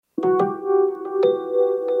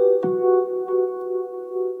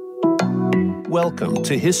Welcome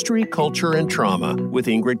to History, Culture, and Trauma with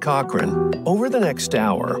Ingrid Cochran. Over the next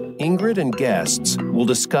hour, Ingrid and guests will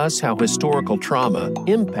discuss how historical trauma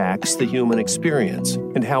impacts the human experience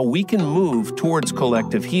and how we can move towards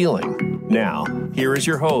collective healing. Now, here is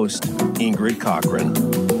your host, Ingrid Cochran.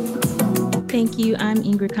 Thank you. I'm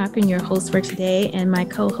Ingrid Cochran, your host for today, and my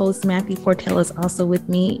co-host Matthew Fortel is also with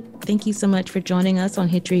me. Thank you so much for joining us on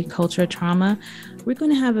History, Culture, Trauma. We're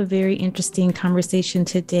going to have a very interesting conversation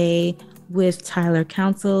today with Tyler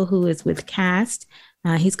Counsil, who is with CAST.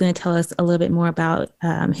 He's going to tell us a little bit more about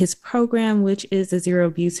his program, which is the Zero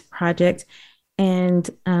Abuse Project, and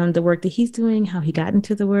the work that he's doing, how he got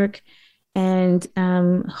into the work. And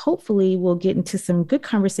hopefully we'll get into some good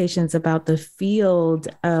conversations about the field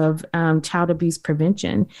of child abuse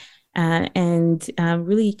prevention and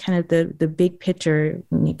really kind of the big picture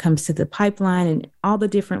when it comes to the pipeline and all the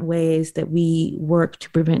different ways that we work to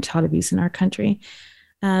prevent child abuse in our country.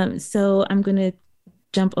 So I'm going to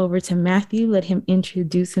jump over to Matthew, let him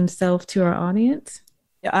introduce himself to our audience.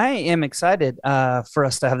 Yeah, I am excited for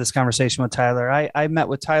us to have this conversation with Tyler. I met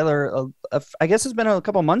with Tyler, I guess it's been a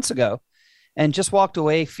couple months ago, and just walked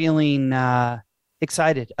away feeling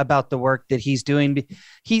excited about the work that he's doing.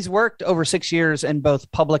 He's worked over 6 years in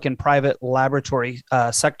both public and private laboratory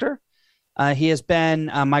sector. He has been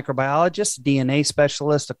a microbiologist, DNA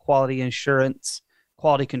specialist, a quality assurance,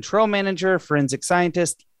 quality control manager, forensic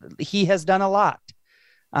scientist. He has done a lot,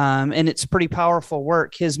 and it's pretty powerful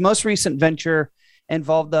work. His most recent venture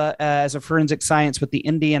involved as a forensic science with the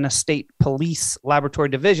Indiana State Police Laboratory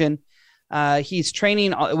Division. He's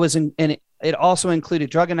training it also included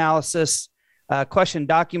drug analysis, question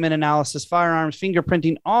document analysis, firearms,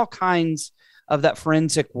 fingerprinting, all kinds of that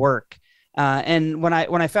forensic work. And when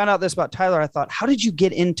I found out this about Tyler, I thought, how did you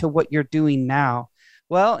get into what you're doing now?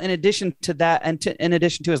 Well, in addition to that, and in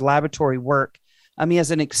addition to his laboratory work, he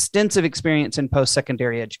has an extensive experience in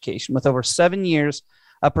post-secondary education with over 7 years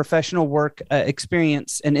of professional work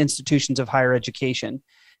experience in institutions of higher education.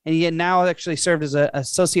 And he had now actually served as an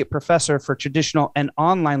associate professor for traditional and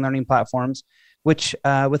online learning platforms, which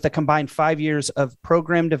with a combined 5 years of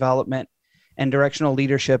program development and directional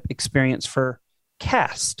leadership experience for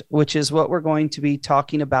CAST, which is what we're going to be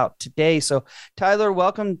talking about today. So Tyler,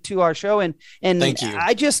 welcome to our show. And Thank you.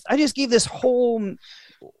 I just gave this whole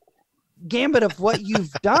gambit of what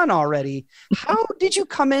you've done already. How did you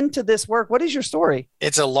come into this work? What is your story?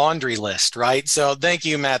 It's a laundry list, right? So thank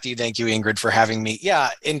you, Matthew. Thank you, Ingrid, for having me.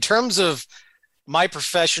 Yeah, in terms of my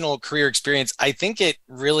professional career experience, I think it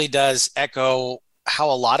really does echo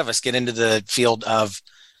how a lot of us get into the field of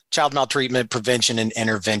child maltreatment prevention and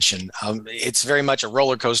intervention. It's very much a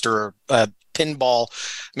roller coaster, pinball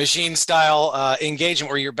machine style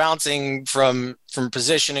engagement where you're bouncing from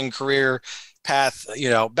position and career path,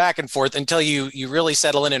 back and forth until you really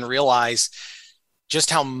settle in and realize just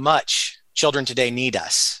how much children today need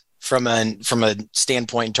us from a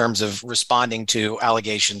standpoint in terms of responding to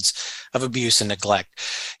allegations of abuse and neglect.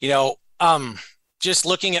 Just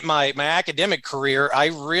looking at my academic career, I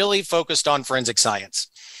really focused on forensic science.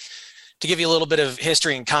 To give you a little bit of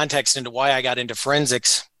history and context into why I got into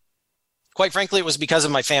forensics, quite frankly, it was because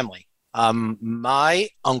of my family. My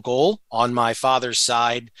uncle on my father's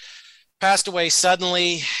side passed away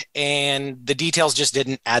suddenly, and the details just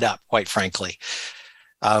didn't add up, quite frankly.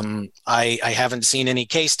 I haven't seen any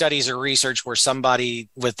case studies or research where somebody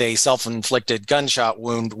with a self-inflicted gunshot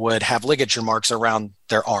wound would have ligature marks around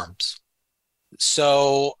their arms.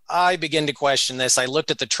 So I began to question this. I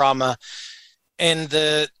looked at the trauma and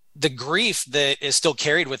the grief that is still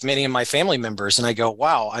carried with many of my family members, and I go,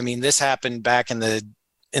 wow, this happened back in the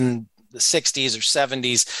 60s or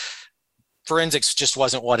 70s. Forensics just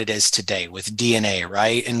wasn't what it is today with DNA,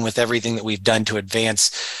 right? And with everything that we've done to advance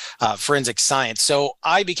forensic science. So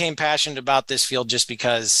I became passionate about this field just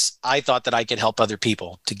because I thought that I could help other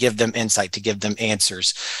people, to give them insight, to give them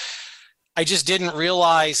answers. I just didn't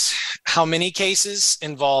realize how many cases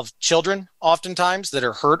involve children oftentimes that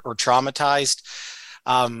are hurt or traumatized.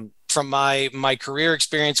 From my career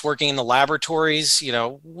experience working in the laboratories,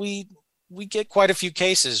 we get quite a few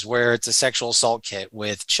cases where it's a sexual assault kit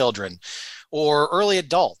with children or early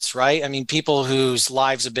adults, right? People whose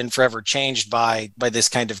lives have been forever changed by this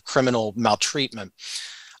kind of criminal maltreatment.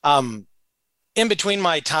 In between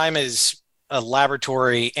my time as a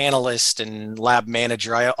laboratory analyst and lab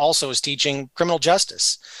manager, I also was teaching criminal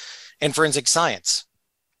justice and forensic science.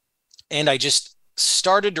 And I just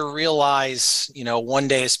started to realize, one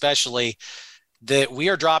day especially, that we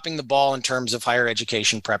are dropping the ball in terms of higher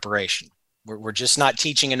education preparation. We're just not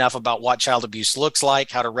teaching enough about what child abuse looks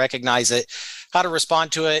like, how to recognize it, how to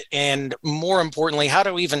respond to it, and more importantly, how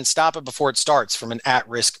to even stop it before it starts from an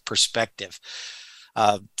at-risk perspective.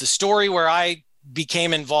 The story where I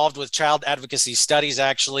became involved with child advocacy studies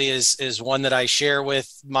actually is one that I share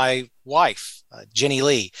with my wife, Jenny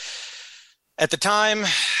Lee. At the time,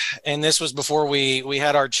 and this was before we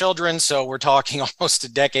had our children, so we're talking almost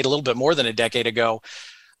a decade, a little bit more than a decade ago,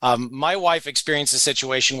 my wife experienced a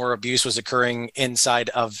situation where abuse was occurring inside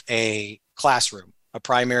of a classroom, a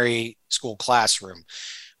primary school classroom,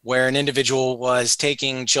 where an individual was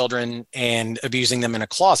taking children and abusing them in a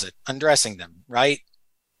closet, undressing them, right?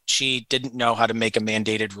 She didn't know how to make a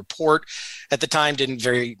mandated report at the time, didn't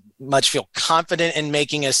very much feel confident in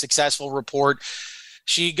making a successful report.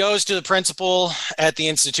 She goes to the principal at the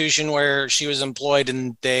institution where she was employed,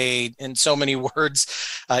 and they, in so many words,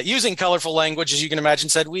 using colorful language, as you can imagine,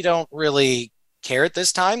 said, "We don't really care at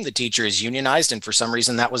this time. The teacher is unionized, and for some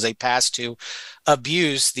reason that was a pass to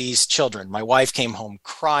abuse these children." My wife came home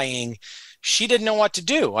crying. She didn't know what to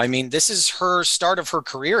do. I mean, this is her start of her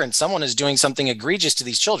career, and someone is doing something egregious to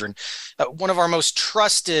these children. One of our most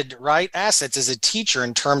trusted, right, assets is a teacher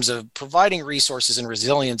in terms of providing resources and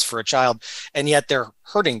resilience for a child, and yet they're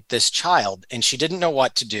hurting this child, and she didn't know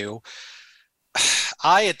what to do.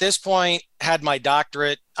 I, at this point, had my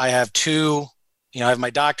doctorate. I have I have my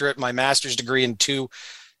doctorate, my master's degree, and 2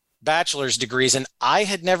 bachelor's degrees, and I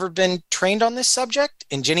had never been trained on this subject.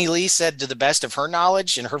 And Jenny Lee said, to the best of her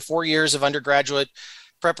knowledge, in her 4 years of undergraduate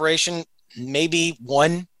preparation, maybe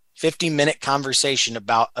one 50-minute conversation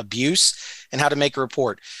about abuse and how to make a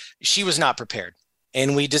report. She was not prepared.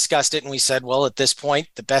 And we discussed it, and we said, well, at this point,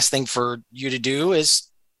 the best thing for you to do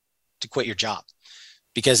is to quit your job.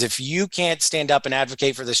 Because if you can't stand up and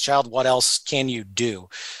advocate for this child, what else can you do?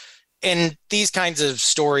 And these kinds of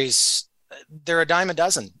stories, they're a dime a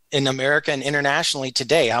dozen in America and internationally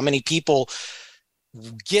today. How many people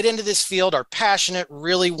get into this field, are passionate,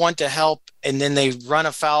 really want to help, and then they run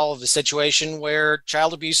afoul of a situation where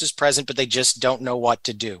child abuse is present, but they just don't know what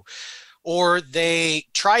to do. Or they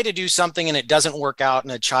try to do something and it doesn't work out,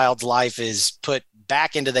 and a child's life is put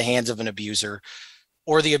back into the hands of an abuser,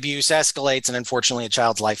 or the abuse escalates and unfortunately a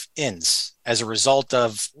child's life ends as a result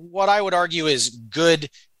of what I would argue is good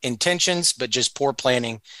intentions, but just poor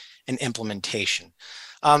planning and implementation.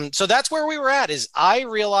 So that's where we were at. Is I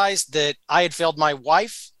realized that I had failed my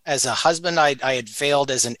wife as a husband. I had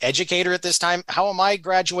failed as an educator at this time. How am I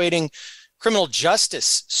graduating criminal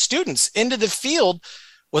justice students into the field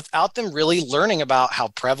without them really learning about how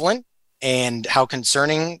prevalent and how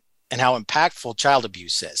concerning and how impactful child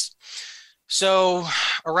abuse is? So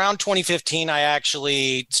around 2015, I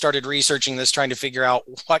actually started researching this, trying to figure out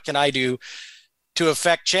what can I do to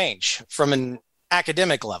affect change from an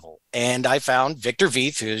academic level. And I found Victor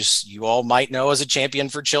Veith, who's you all might know as a champion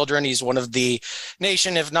for children. He's one of the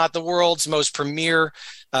nation, if not the world's most premier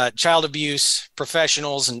child abuse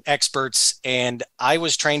professionals and experts. And I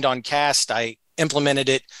was trained on CAST. I implemented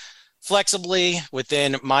it flexibly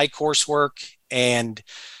within my coursework. And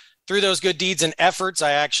through those good deeds and efforts,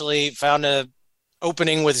 I actually found a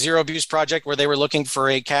opening with Zero Abuse Project where they were looking for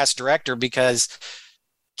a CAST director, because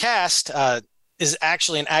CAST is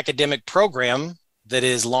actually an academic program that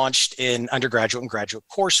is launched in undergraduate and graduate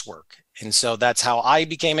coursework. And so that's how I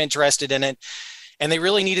became interested in it. And they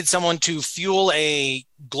really needed someone to fuel a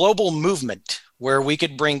global movement where we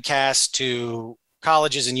could bring CAST to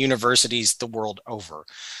colleges and universities the world over.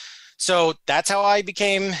 So that's how I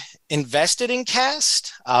became invested in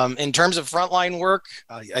CAST. In terms of frontline work,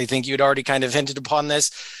 I think you'd already kind of hinted upon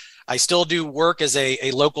this. I still do work as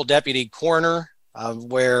a local deputy coroner,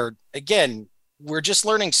 where, again, we're just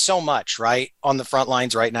learning so much, right, on the front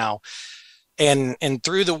lines right now. And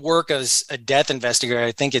through the work as a death investigator,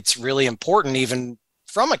 I think it's really important, even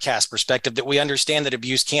from a CAST perspective, that we understand that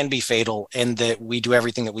abuse can be fatal and that we do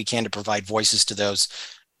everything that we can to provide voices to those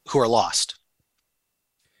who are lost.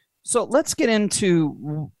 So let's get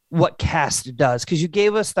into what CAST does, because you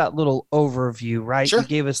gave us that little overview, right? Sure. You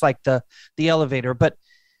gave us like the elevator, but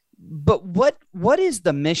what is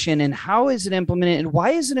the mission and how is it implemented and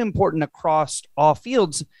why is it important across all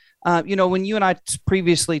fields? When you and I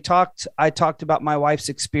previously talked, I talked about my wife's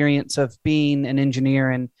experience of being an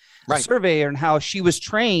engineer and a surveyor, and how she was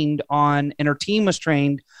trained on, and her team was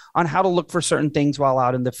trained on how to look for certain things while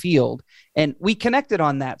out in the field. And we connected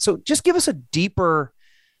on that. So just give us a deeper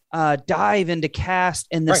dive into CAST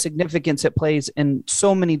and the significance it plays in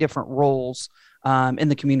so many different roles in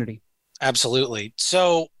the community. Absolutely.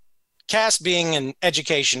 So CAST being an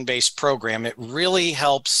education-based program, it really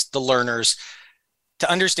helps the learners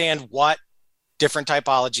to understand what different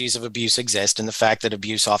typologies of abuse exist, and the fact that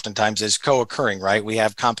abuse oftentimes is co-occurring, right? We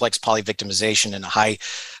have complex polyvictimization in a high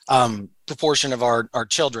proportion of our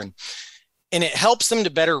children. And it helps them to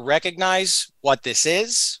better recognize what this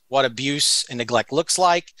is, what abuse and neglect looks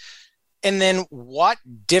like, and then what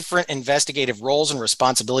different investigative roles and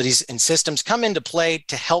responsibilities and systems come into play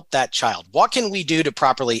to help that child. What can we do to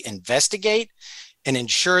properly investigate and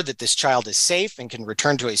ensure that this child is safe and can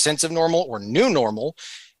return to a sense of normal or new normal,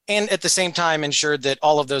 and at the same time ensure that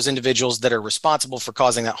all of those individuals that are responsible for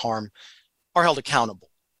causing that harm are held accountable.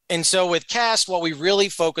 And so with CAST, what we really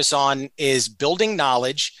focus on is building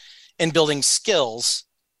knowledge and building skills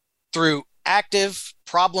through active,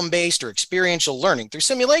 problem-based, or experiential learning through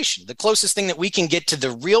simulation, the closest thing that we can get to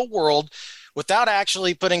the real world without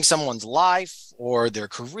actually putting someone's life or their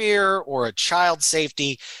career or a child's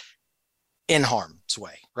safety in harm's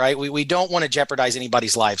way, right? We don't want to jeopardize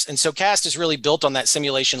anybody's lives. And so CAST is really built on that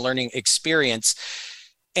simulation learning experience.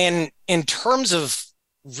 And in terms of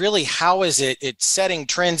really how is it's setting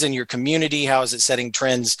trends in your community, how is it setting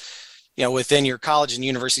trends within your college and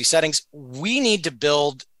university settings, we need to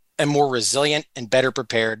build a more resilient and better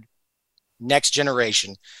prepared next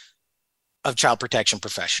generation of child protection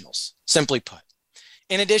professionals, simply put.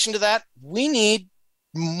 In addition to that, we need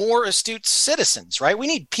more astute citizens, right? We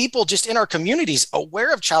need people just in our communities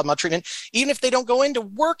aware of child maltreatment, even if they don't go into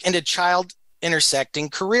work into child intersecting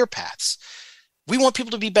career paths. We want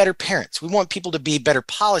people to be better parents. We want people to be better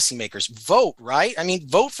policymakers. Vote, right? I mean,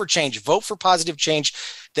 vote for change, vote for positive change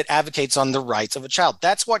that advocates on the rights of a child.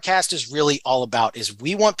 That's what CAST is really all about, is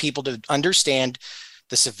we want people to understand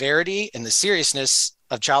the severity and the seriousness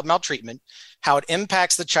of child maltreatment, how it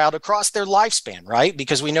impacts the child across their lifespan, right?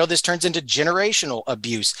 Because we know this turns into generational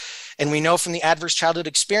abuse. And we know from the adverse childhood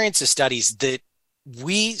experiences studies that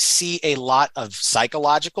we see a lot of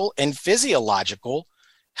psychological and physiological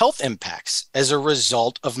health impacts as a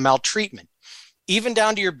result of maltreatment, even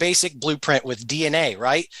down to your basic blueprint with DNA,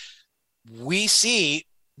 right? We see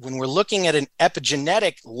when we're looking at an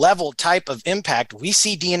epigenetic level type of impact, we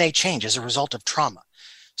see DNA change as a result of trauma.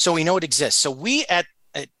 So we know it exists. So we at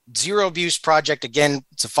Zero Abuse Project, again,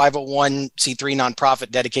 it's a 501c3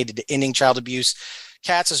 nonprofit dedicated to ending child abuse.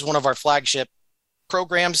 CATS is one of our flagship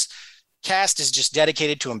programs. CAST is just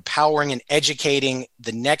dedicated to empowering and educating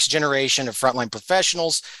the next generation of frontline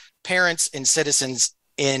professionals, parents, and citizens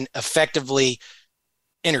in effectively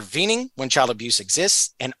intervening when child abuse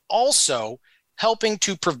exists, and also helping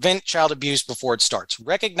to prevent child abuse before it starts,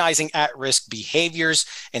 recognizing at-risk behaviors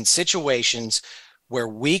and situations where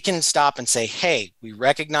we can stop and say, hey, we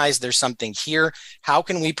recognize there's something here. How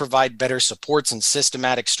can we provide better supports and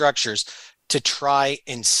systematic structures to try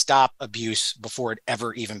and stop abuse before it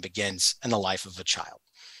ever even begins in the life of a child?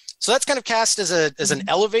 So that's kind of CAST as an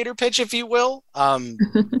elevator pitch, if you will.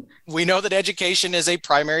 We know that education is a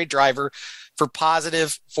primary driver for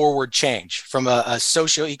positive forward change from a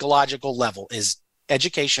socio-ecological level. Is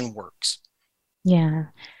education works. Yeah.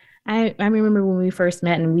 I remember when we first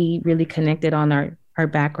met and we really connected on our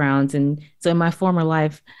backgrounds. And so in my former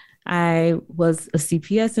life, I was a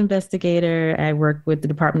CPS investigator. I worked with the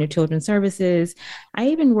Department of Children's Services. I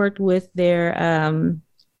even worked with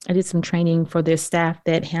I did some training for their staff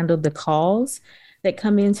that handled the calls that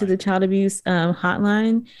come into the child abuse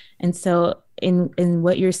hotline. And so in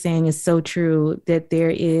what you're saying is so true, that there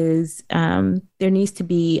needs to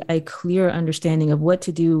be a clear understanding of what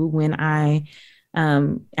to do when I,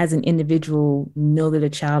 as an individual, know that a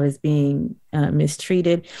child is being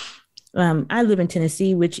mistreated. I live in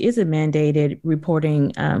Tennessee, which is a mandated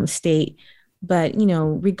reporting state. But,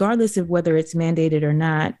 regardless of whether it's mandated or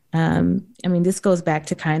not, this goes back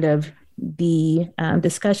to kind of the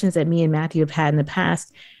discussions that me and Matthew have had in the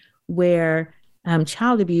past, where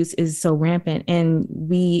child abuse is so rampant. And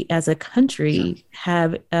we as a country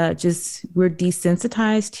have we're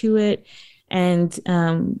desensitized to it. And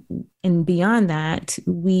beyond that,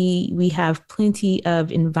 we have plenty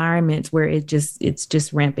of environments where it's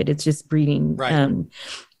just rampant. It's just breeding. Right.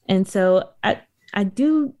 And so I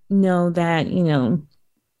do know that,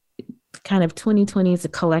 kind of 2020 is a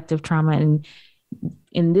collective trauma. And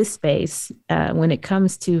in this space, when it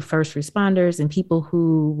comes to first responders and people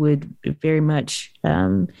who would very much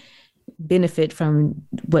benefit from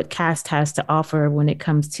what CAST has to offer when it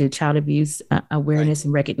comes to child abuse awareness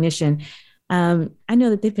and recognition, I know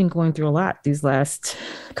that they've been going through a lot these last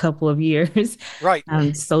couple of years. Right.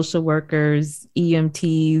 Social workers,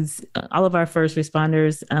 EMTs, all of our first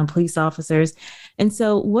responders, police officers. And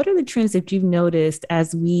so what are the trends that you've noticed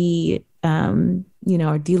as we,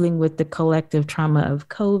 are dealing with the collective trauma of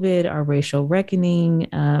COVID, our racial reckoning,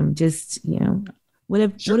 what are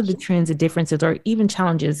the trends and differences or even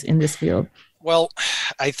challenges in this field? Well,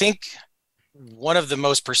 I think one of the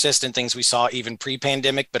most persistent things we saw even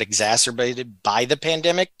pre-pandemic, but exacerbated by the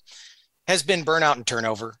pandemic, has been burnout and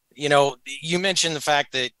turnover. You mentioned the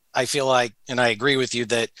fact that I feel like, and I agree with you,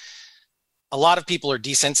 that a lot of people are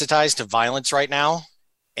desensitized to violence right now.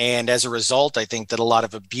 And as a result, I think that a lot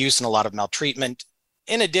of abuse and a lot of maltreatment,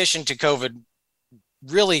 in addition to COVID,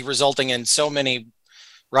 really resulting in so many,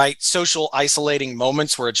 right, social isolating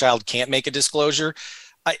moments where a child can't make a disclosure.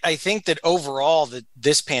 I think that overall that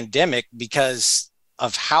this pandemic, because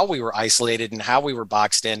of how we were isolated and how we were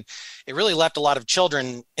boxed in, it really left a lot of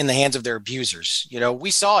children in the hands of their abusers.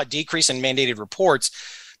 We saw a decrease in mandated reports,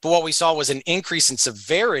 but what we saw was an increase in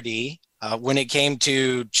severity when it came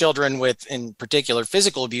to children with, in particular,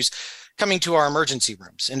 physical abuse coming to our emergency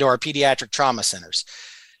rooms, into our pediatric trauma centers.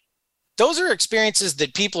 Those are experiences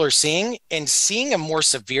that people are seeing, and seeing a more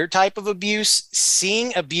severe type of abuse,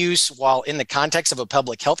 seeing abuse while in the context of a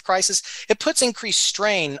public health crisis, it puts increased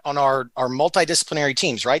strain on our multidisciplinary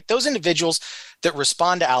teams, right? Those individuals that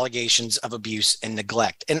respond to allegations of abuse and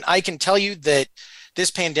neglect. And I can tell you that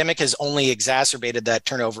this pandemic has only exacerbated that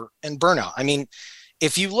turnover and burnout. I mean,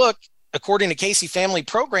 if you look, according to Casey Family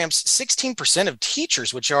Programs, 16% of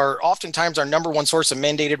teachers, which are oftentimes our number one source of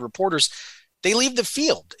mandated reporters, they leave the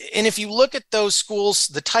field. And if you look at those schools,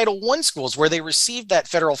 the Title I schools where they received that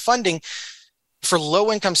federal funding for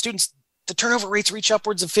low-income students, the turnover rates reach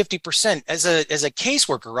upwards of 50% as a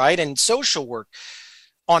caseworker, right? And social work,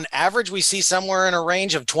 on average, we see somewhere in a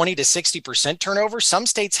range of 20 to 60% turnover. Some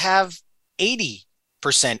states have 80%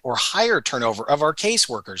 or higher turnover of our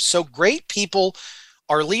caseworkers. So great people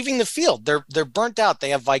are leaving the field. They're burnt out. They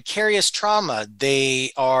have vicarious trauma.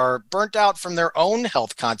 They are burnt out from their own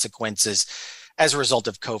health consequences as a result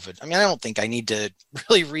of COVID. I mean, I don't think I need to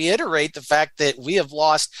really reiterate the fact that we have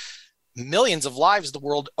lost millions of lives the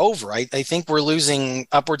world over. I think we're losing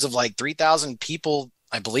upwards of like 3,000 people.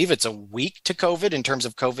 I believe it's a week to COVID in terms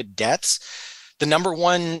of COVID deaths. The number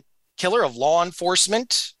one killer of law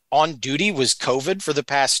enforcement on duty was COVID for the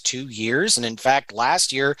past 2 years. And in fact,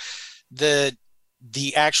 last year,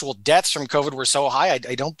 the actual deaths from COVID were so high, I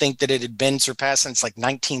don't think that it had been surpassed since like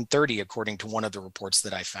 1930, according to one of the reports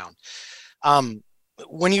that I found.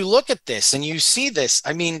 When you look at this and you see this,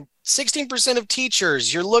 I mean, 16% of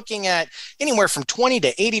teachers, you're looking at anywhere from 20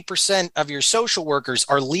 to 80% of your social workers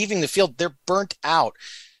are leaving the field. They're burnt out.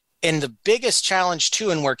 And the biggest challenge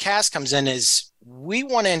too, and where CAST comes in, is we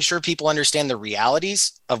want to ensure people understand the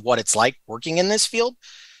realities of what it's like working in this field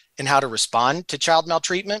and how to respond to child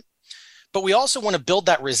maltreatment. But we also want to build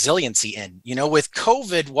that resiliency in. With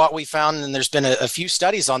COVID, what we found, and there's been a few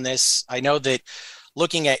studies on this, I know that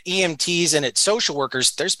looking at EMTs and at social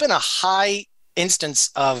workers, there's been a high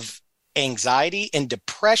instance of anxiety and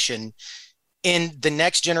depression in the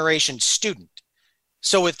next generation student.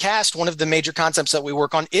 So with CAST, one of the major concepts that we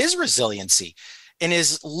work on is resiliency, and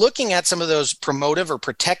is looking at some of those promotive or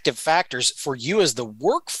protective factors for you as the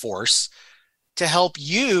workforce to help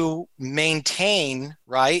you maintain,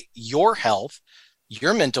 right, your health,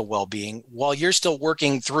 your mental well-being, while you're still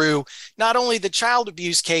working through not only the child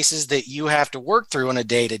abuse cases that you have to work through on a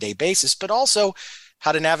day-to-day basis, but also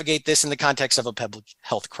how to navigate this in the context of a public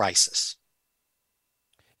health crisis.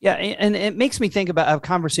 Yeah, and it makes me think about a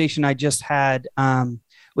conversation I just had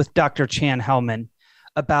with Dr. Chan Hellman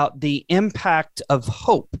about the impact of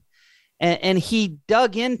hope. And he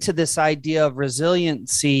dug into this idea of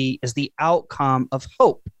resiliency as the outcome of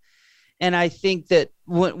hope. And I think that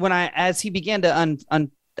as he began to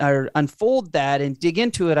unfold that and dig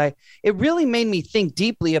into it, it really made me think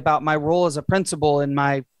deeply about my role as a principal and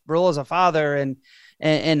my role as a father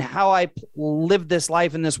and how I live this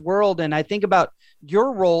life in this world. And I think about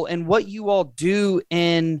your role and what you all do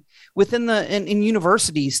within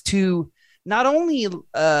universities to not only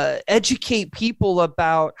educate people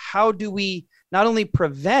about how do we not only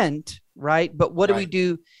prevent, right, but what do we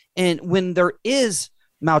do when there is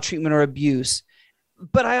maltreatment or abuse.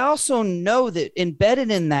 But I also know that embedded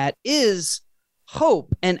in that is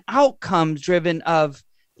hope and outcomes driven of,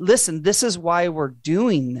 listen, this is why we're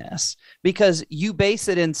doing this, because you base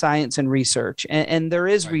it in science and research. And there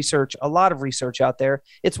is research, a lot of research out there.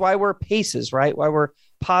 It's why we're PACEs, right? Why we're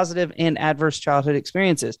positive and adverse childhood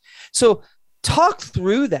experiences. So talk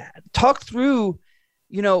through that. Talk through,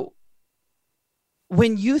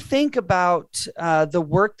 when you think about the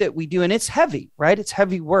work that we do, and it's heavy, right? It's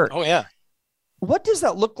heavy work. Oh, yeah. What does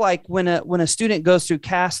that look like when a student goes through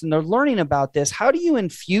CAST and they're learning about this? How do you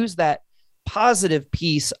infuse that positive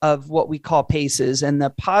piece of what we call PACEs and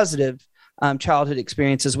the positive childhood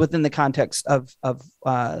experiences within the context of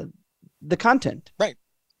the content? Right.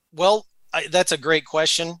 Well, that's a great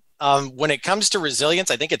question. When it comes to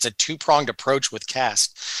resilience, I think it's a two-pronged approach with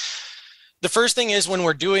CAST. The first thing is when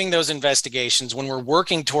we're doing those investigations, when we're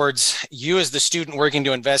working towards you as the student working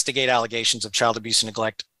to investigate allegations of child abuse and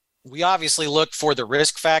neglect, we obviously look for the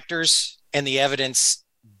risk factors and the evidence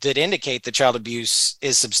that indicate that child abuse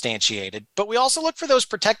is substantiated. But we also look for those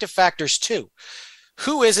protective factors too.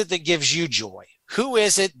 Who is it that gives you joy? Who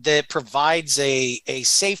is it that provides a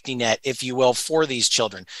safety net, if you will, for these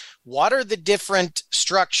children? What are the different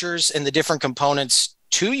structures and the different components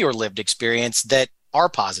to your lived experience that are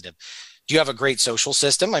positive? Do you have a great social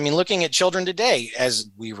system? I mean, looking at children today, as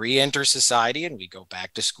we re-enter society and we go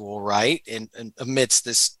back to school, right? And amidst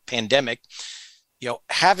this pandemic,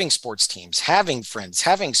 having sports teams, having friends,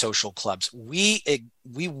 having social clubs, we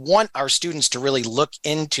want our students to really look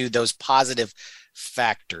into those positive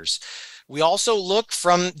factors. We also look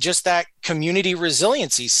from just that community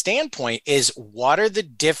resiliency standpoint is what are the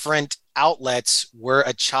different outlets where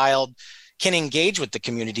a child can engage with the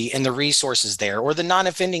community and the resources there, or the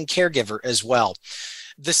non-offending caregiver as well.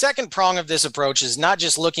 The second prong of this approach is not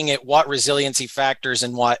just looking at what resiliency factors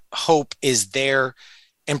and what hope is there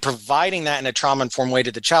and providing that in a trauma-informed way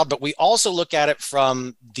to the child, but we also look at it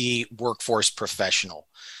from the workforce professional.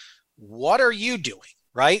 What are you doing,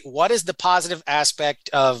 right? What is the positive aspect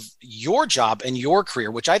of your job and your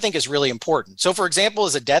career, which I think is really important. So for example,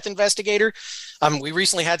 as a death investigator, we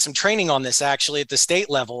recently had some training on this actually at the state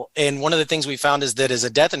level. And one of the things we found is that as a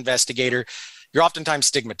death investigator, you're oftentimes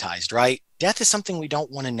stigmatized, right? Death is something we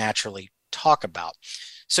don't want to naturally talk about.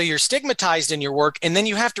 So you're stigmatized in your work, and then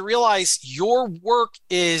you have to realize your work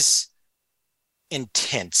is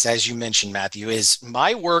intense. As you mentioned, Matthew, is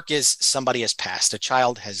my work is somebody has passed, a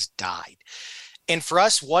child has died. And for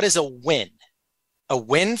us, what is a win? A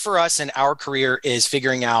win for us in our career is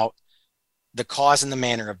figuring out the cause and the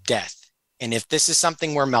manner of death. And if this is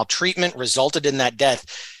something where maltreatment resulted in that death,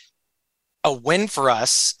 a win for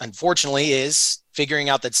us, unfortunately, is figuring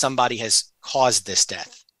out that somebody has caused this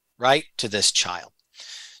death, right, to this child.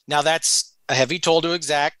 Now, that's a heavy toll to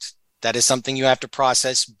exact. That is something you have to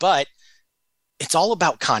process, but it's all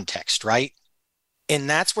about context, right? And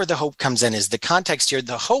that's where the hope comes in, is the context here.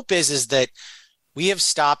 The hope is that we have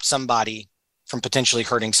stopped somebody from potentially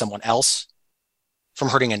hurting someone else, from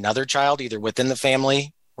hurting another child, either within the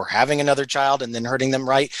family or having another child and then hurting them,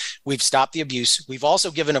 right? We've stopped the abuse. We've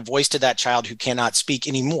also given a voice to that child who cannot speak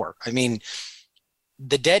anymore. I mean,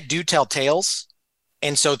 the dead do tell tales.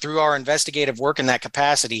 And so through our investigative work in that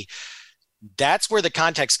capacity, that's where the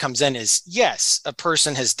context comes in is, yes, a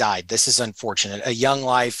person has died. This is unfortunate. A young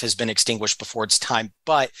life has been extinguished before its time,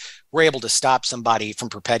 but we're able to stop somebody from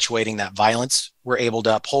perpetuating that violence. We're able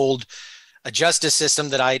to uphold a justice system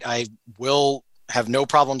that I will have no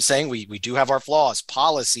problem saying we do have our flaws,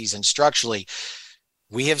 policies, and structurally.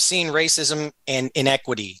 We have seen racism and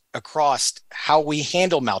inequity across how we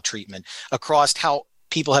handle maltreatment, across how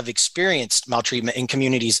people have experienced maltreatment in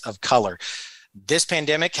communities of color. This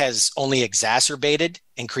pandemic has only exacerbated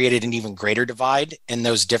and created an even greater divide in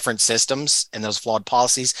those different systems and those flawed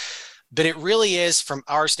policies. But it really is, from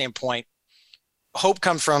our standpoint, hope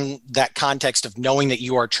comes from that context of knowing that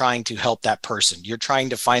you are trying to help that person. You're trying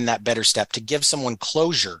to find that better step to give someone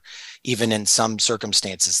closure, even in some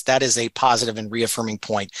circumstances. That is a positive and reaffirming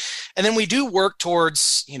point. And then we do work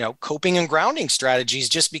towards, coping and grounding strategies,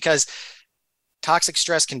 just because toxic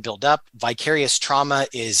stress can build up. Vicarious trauma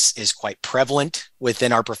is quite prevalent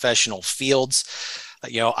within our professional fields.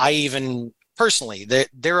 I even personally,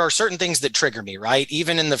 there are certain things that trigger me, right?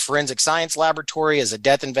 Even in the forensic science laboratory as a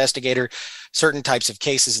death investigator, certain types of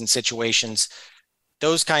cases and situations,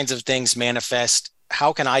 those kinds of things manifest.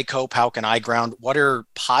 How can I cope? How can I ground? What are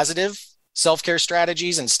positive self-care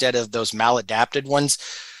strategies instead of those maladapted ones?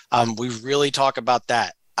 We really talk about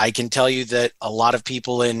that. I can tell you that a lot of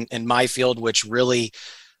people in my field, which really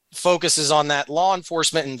focuses on that law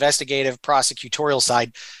enforcement, investigative, prosecutorial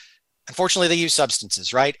side, unfortunately, they use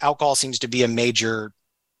substances, right? Alcohol seems to be a major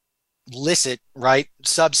illicit, right,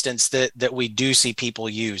 substance that we do see people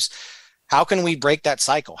use. How can we break that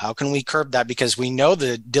cycle? How can we curb that? Because we know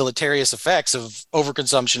the deleterious effects of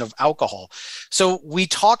overconsumption of alcohol. So we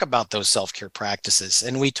talk about those self-care practices,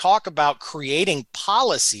 and we talk about creating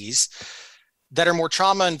policies that are more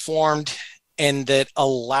trauma-informed and that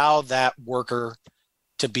allow that worker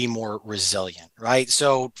to be more resilient, right?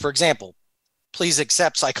 So, for example, please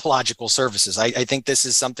accept psychological services. I think this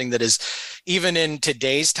is something that is, even in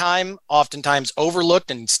today's time, oftentimes overlooked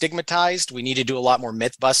and stigmatized. We need to do a lot more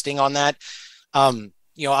myth busting on that.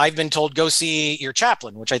 I've been told, go see your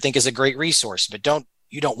chaplain, which I think is a great resource, but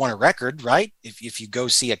you don't want a record, right? If you go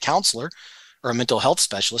see a counselor or a mental health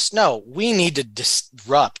specialist. No, we need to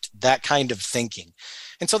disrupt that kind of thinking.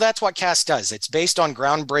 And so that's what CAST does. It's based on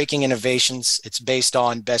groundbreaking innovations. It's based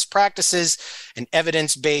on best practices and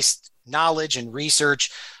evidence-based knowledge and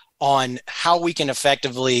research on how we can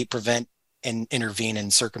effectively prevent and intervene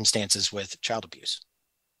in circumstances with child abuse.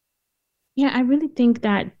 Yeah, I really think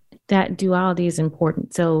that duality is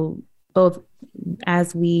important. So both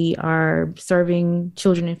as we are serving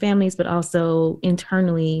children and families, but also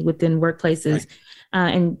internally within workplaces.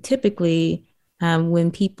 Right. And typically, when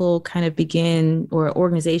people kind of begin or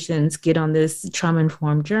organizations get on this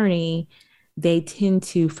trauma-informed journey, they tend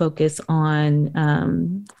to focus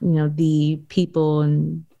on, the people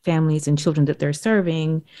and families and children that they're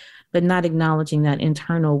serving, but not acknowledging that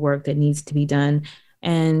internal work that needs to be done.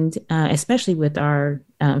 And especially with our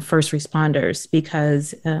first responders,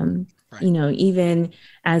 because, even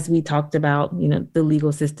as we talked about, the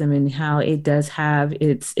legal system and how it does have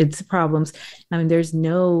its problems. I mean, there's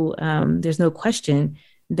no question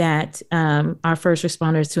that our first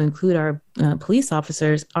responders, to include our police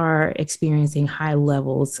officers, are experiencing high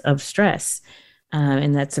levels of stress.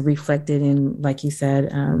 And that's reflected in, like you said,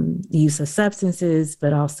 the use of substances,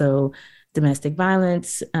 but also domestic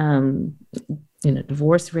violence,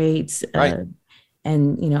 divorce rates, and,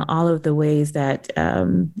 all of the ways that,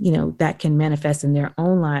 that can manifest in their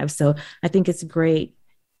own lives. So I think it's great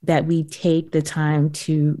that we take the time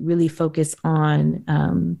to really focus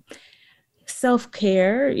on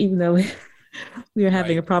self-care, even though we are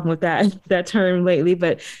having a problem with that term lately,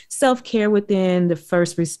 but self-care within the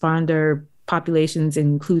first responder populations,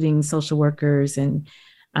 including social workers and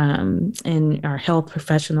our health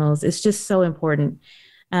professionals. It's just so important.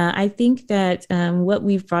 I think that what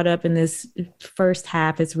we've brought up in this first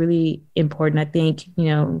half is really important. I think,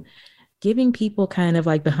 giving people kind of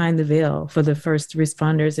like behind the veil for the first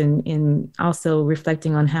responders, and also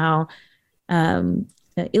reflecting on how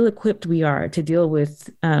ill-equipped we are to deal with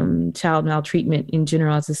child maltreatment in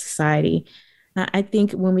general as a society. I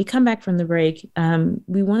think when we come back from the break,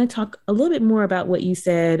 we want to talk a little bit more about what you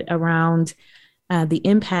said around the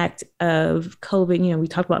impact of COVID. We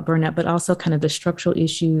talked about burnout, but also kind of the structural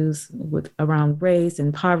issues around race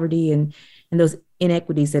and poverty and those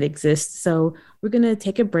inequities that exist. So we're going to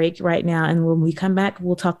take a break right now. And when we come back,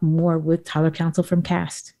 we'll talk more with Tyler Counsil from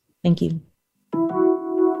CAST. Thank you.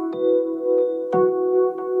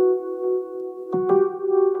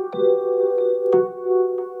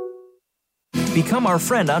 Become our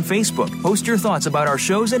friend on Facebook. Post your thoughts about our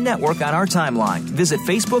shows and network on our timeline. Visit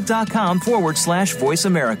facebook.com/Voice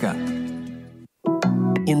America.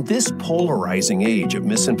 In this polarizing age of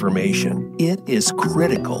misinformation, it is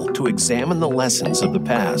critical to examine the lessons of the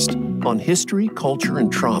past. On History, Culture, and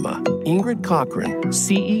Trauma, Ingrid Cochran,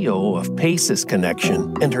 CEO of PACES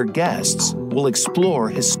Connection, and her guests will explore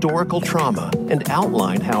historical trauma and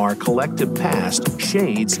outline how our collective past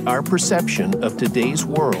shades our perception of today's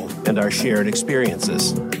world and our shared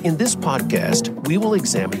experiences. In this podcast, we will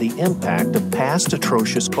examine the impact of past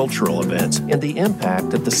atrocious cultural events and the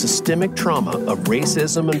impact of the systemic trauma of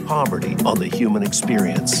racism and poverty on the human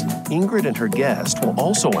experience. Ingrid and her guest will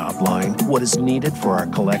also outline what is needed for our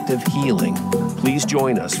collective healing. Please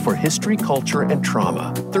join us for History, Culture, and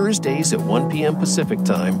Trauma, Thursdays at 1 p.m. Pacific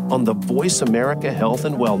Time on the Voice America Health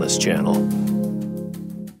and Wellness Channel.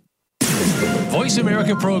 Voice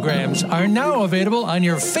America programs are now available on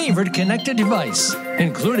your favorite connected device,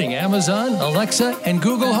 including Amazon, Alexa, and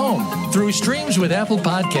Google Home. Through streams with Apple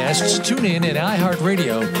Podcasts, TuneIn, and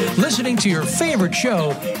iHeartRadio, listening to your favorite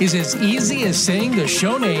show is as easy as saying the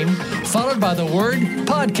show name followed by the word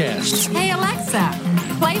podcast. Hey, Alexa,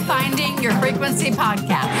 play Finding Your Frequency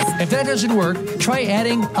podcast. If that doesn't work, try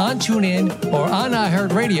adding on TuneIn or on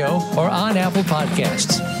iHeartRadio or on Apple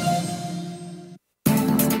Podcasts.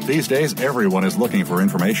 These days, everyone is looking for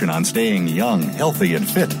information on staying young, healthy, and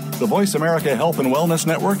fit. The Voice America Health and Wellness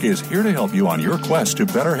Network is here to help you on your quest to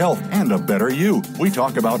better health and a better you. We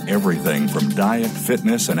talk about everything from diet,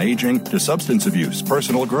 fitness, and aging to substance abuse,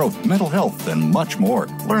 personal growth, mental health, and much more.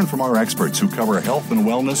 Learn from our experts who cover health and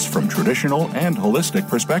wellness from traditional and holistic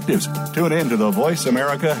perspectives. Tune in to the Voice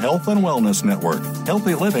America Health and Wellness Network.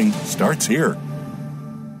 Healthy living starts here.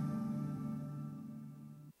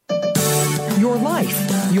 Your life,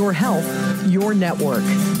 your health, your network.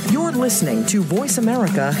 You're listening to Voice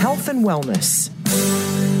America Health and Wellness.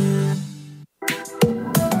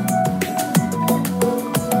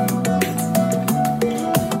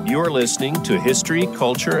 You're listening to History,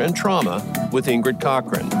 Culture, and Trauma with Ingrid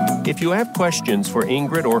Cochran. If you have questions for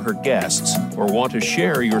Ingrid or her guests, or want to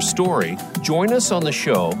share your story, join us on the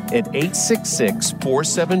show at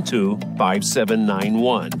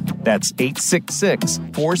 866-472-5791. That's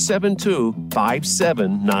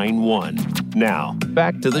 866-472-5791. Now,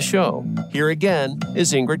 back to the show. Here again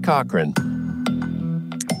is Ingrid Cochran.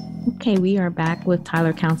 Okay, we are back with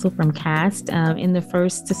Tyler Counsil from CAST. In the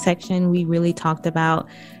first section, we really talked about,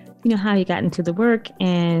 how he got into the work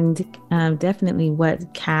and definitely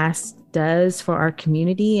what CAST does for our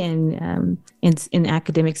community and in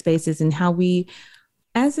academic spaces, and how we,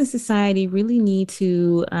 as a society, really need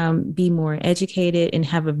to be more educated and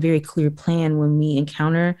have a very clear plan when we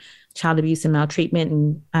encounter child abuse and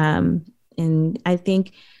maltreatment. And I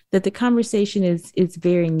think that the conversation is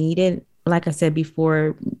very needed. Like I said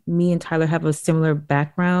before, me and Tyler have a similar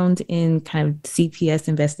background in kind of CPS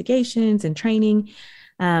investigations and training.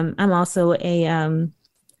 I'm also a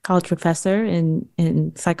college professor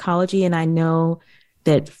in psychology, and I know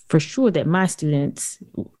that for sure that my students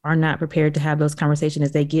are not prepared to have those conversations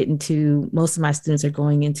as they get into, most of my students are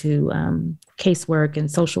going into casework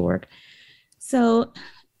and social work. So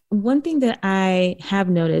one thing that I have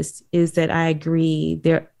noticed is that I agree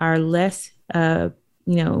there are less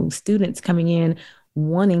students coming in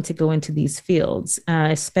wanting to go into these fields,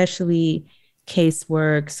 especially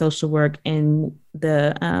casework, social work, and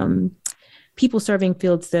the people serving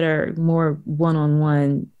fields that are more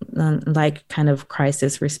one-on-one, like kind of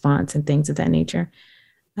crisis response and things of that nature.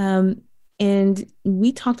 And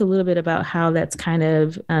we talked a little bit about how that's kind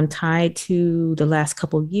of tied to the last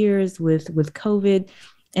couple of years with COVID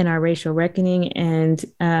and our racial reckoning. And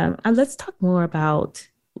let's talk more about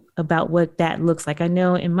what that looks like. I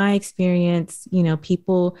know in my experience,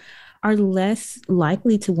 people are less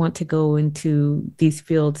likely to want to go into these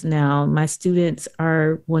fields now. My students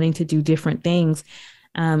are wanting to do different things.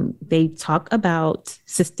 They talk about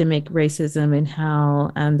systemic racism and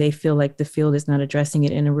how they feel like the field is not addressing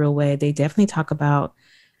it in a real way. They definitely talk about,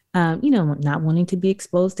 not wanting to be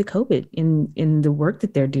exposed to COVID in the work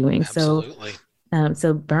that they're doing. Absolutely.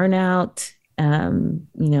 So burnout,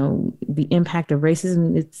 the impact of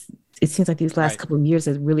racism, it seems like these last couple of years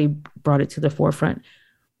has really brought it to the forefront.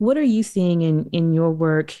 What are you seeing in your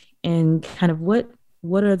work, and kind of what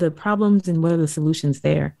are the problems and what are the solutions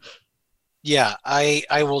there? Yeah,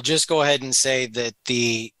 I will just go ahead and say that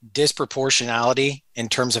the disproportionality in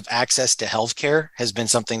terms of access to healthcare has been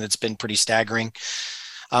something that's been pretty staggering.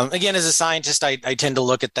 Again, as a scientist, I tend to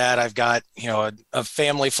look at that. I've got, a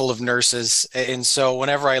family full of nurses. And so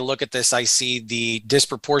whenever I look at this, I see the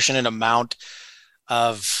disproportionate amount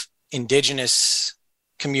of indigenous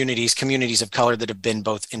communities of color that have been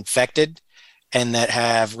both infected and that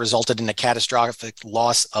have resulted in a catastrophic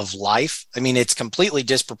loss of life. I mean, it's completely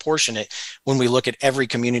disproportionate when we look at every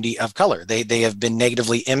community of color. They have been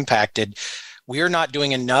negatively impacted. We are not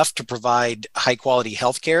doing enough to provide high quality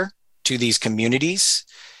healthcare to these communities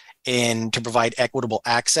and to provide equitable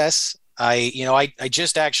access. I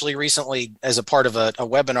just actually recently, as a part of a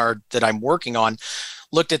webinar that I'm working on,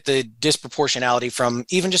 looked at the disproportionality from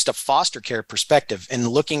even just a foster care perspective and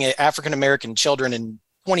looking at African-American children in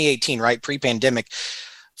 2018, right, pre-pandemic,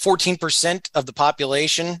 14% of the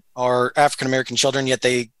population are African-American children, yet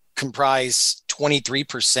they comprise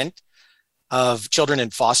 23% of children in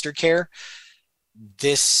foster care.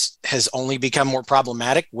 This has only become more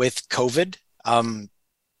problematic with COVID.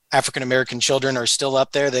 African-American children are still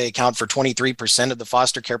up there. They account for 23% of the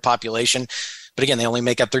foster care population. But again, they only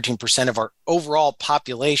make up 13% of our overall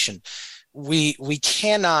population. We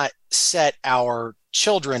cannot set our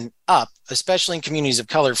children up, especially in communities of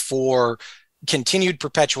color, for continued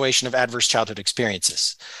perpetuation of adverse childhood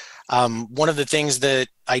experiences. One of the things that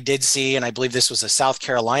I did see, and I believe this was a South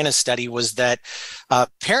Carolina study, was that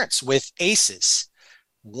parents with ACEs,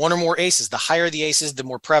 one or more ACEs, the higher the ACEs, the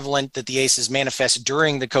more prevalent that the ACEs manifest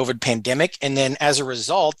during the COVID pandemic. And then as a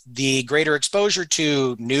result, the greater exposure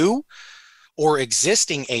to new or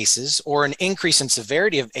existing ACEs or an increase in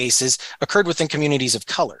severity of ACEs occurred within communities of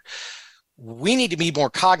color. We need to be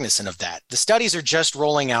more cognizant of that. The studies are just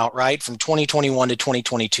rolling out, right, from 2021 to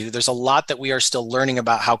 2022. There's a lot that we are still learning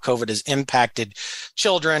about how COVID has impacted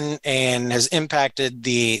children and has impacted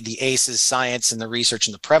the ACEs science and the research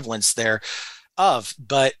and the prevalence thereof.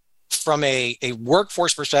 But from a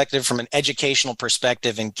workforce perspective, from an educational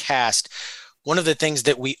perspective and CAST, one of the things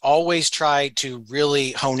that we always try to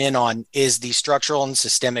really hone in on is the structural and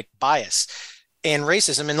systemic bias and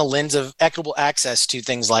racism in the lens of equitable access to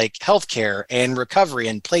things like healthcare and recovery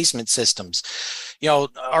and placement systems.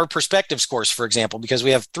 Our perspectives course, for example, because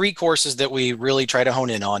we have 3 courses that we really try to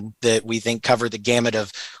hone in on that we think cover the gamut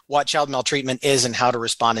of what child maltreatment is and how to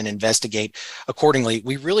respond and investigate accordingly.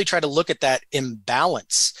 We really try to look at that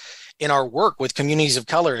imbalance in our work with communities of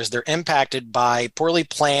color as they're impacted by poorly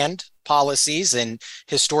planned policies and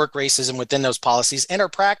historic racism within those policies and our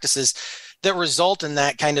practices that result in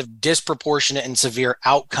that kind of disproportionate and severe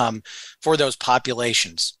outcome for those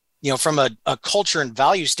populations. from a culture and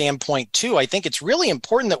value standpoint too, I think it's really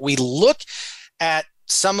important that we look at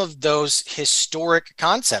some of those historic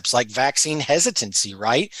concepts like vaccine hesitancy,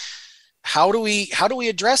 right? How do we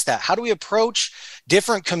address that? How do we approach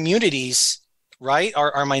different communities, right?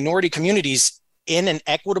 Our minority communities in an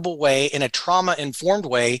equitable way, in a trauma-informed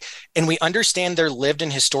way, and we understand their lived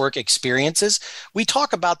and historic experiences. We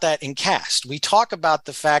talk about that in CAST. We talk about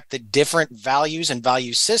the fact that different values and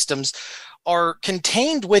value systems are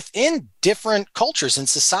contained within different cultures and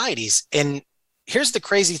societies. And here's the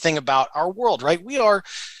crazy thing about our world, right? We are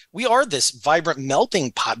this vibrant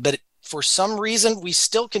melting pot, but for some reason, we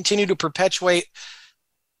still continue to perpetuate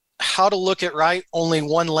how to look at, right, only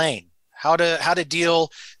one lane. How to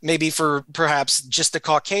deal maybe for perhaps just the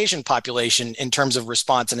Caucasian population in terms of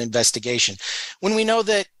response and investigation. When we know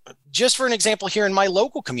that, just for an example here in my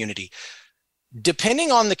local community,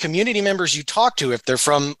 depending on the community members you talk to, if they're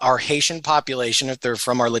from our Haitian population, if they're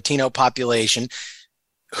from our Latino population,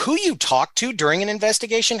 who you talk to during an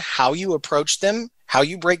investigation, how you approach them, how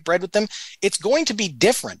you break bread with them, it's going to be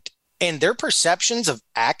different. And their perceptions of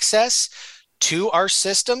access to our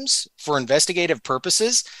systems for investigative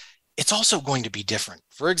purposes, it's also going to be different.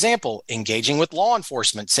 For example, engaging with law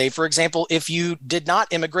enforcement, say, for example, if you did not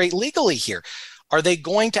immigrate legally here, are they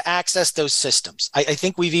going to access those systems? I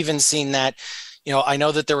think we've even seen that, I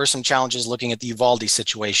know that there were some challenges looking at the Uvalde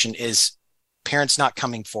situation, is parents not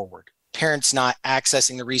coming forward, parents not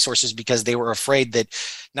accessing the resources because they were afraid that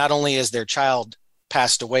not only is their child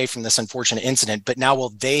passed away from this unfortunate incident, but now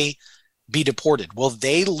will they be deported? Will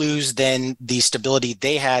they lose then the stability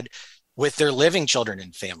they had with their living children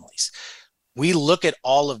and families? We look at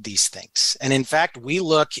all of these things. And in fact, we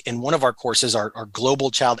look in one of our courses, our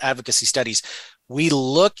global child advocacy studies, we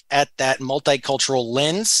look at that multicultural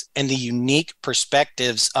lens and the unique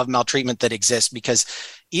perspectives of maltreatment that exist, because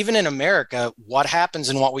even in America, what happens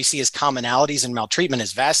and what we see as commonalities in maltreatment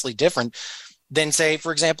is vastly different than, say,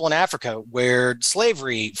 for example, in Africa, where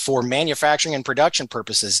slavery for manufacturing and production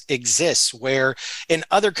purposes exists, where in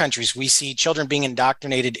other countries we see children being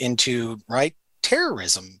indoctrinated into, right,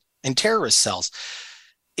 terrorism and terrorist cells.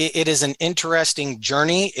 It is an interesting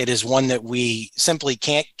journey. It is one that we simply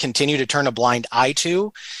can't continue to turn a blind eye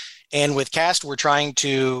to. And with CAST, we're trying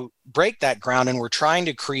to break that ground, and we're trying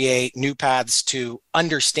to create new paths to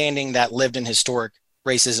understanding that lived and historic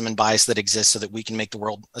racism and bias that exists so that we can make the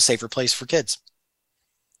world a safer place for kids.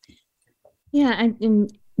 Yeah,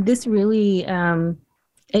 and this really,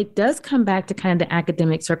 it does come back to kind of the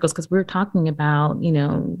academic circles, because we're talking about,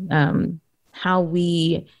 how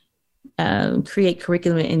we create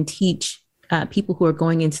curriculum and teach people who are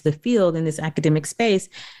going into the field in this academic space.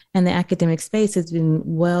 And the academic space has been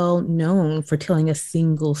well known for telling a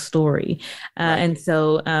single story. Right. And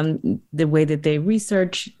so the way that they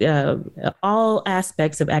research all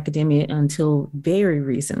aspects of academia until very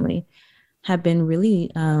recently have been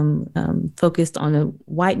really focused on a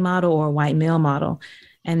white model or a white male model.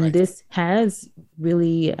 And right. This has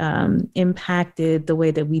really impacted the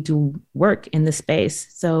way that we do work in the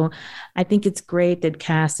space. So I think it's great that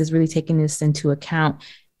CAST is really taking this into account.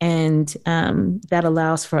 And that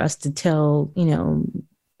allows for us to tell,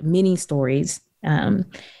 many stories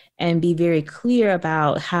and be very clear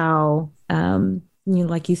about how,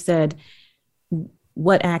 like you said,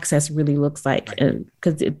 what access really looks like.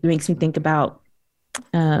 Because it makes me think about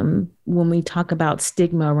when we talk about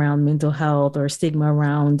stigma around mental health or stigma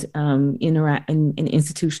around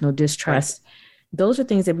institutional distrust. Right. Those are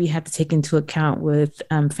things that we have to take into account with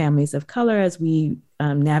families of color as we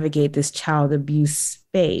navigate this child abuse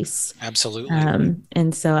space. Absolutely.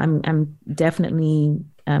 And so I'm definitely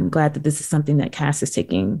glad that this is something that CAST is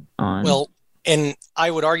taking on. Well, and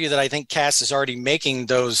I would argue that I think CAST is already making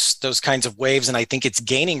those kinds of waves, and I think it's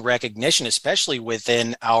gaining recognition, especially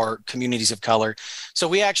within our communities of color. So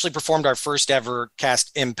we actually performed our first ever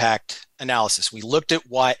CAST impact analysis. We looked at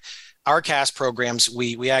what our CAST programs,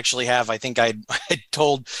 we actually have, I think I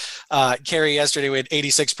told Carrie yesterday, we had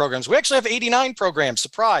 86 programs. We actually have 89 programs.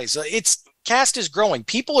 Surprise. CAST is growing.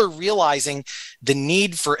 People are realizing the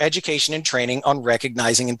need for education and training on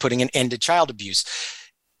recognizing and putting an end to child abuse.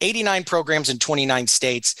 89 programs in 29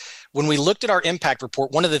 states. When we looked at our impact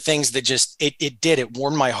report, one of the things that just, it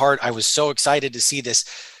warmed my heart. I was so excited to see this.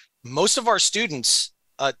 Most of our students,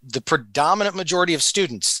 the predominant majority of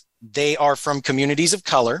students, they are from communities of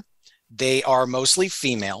color. They are mostly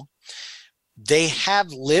female. They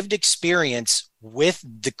have lived experience with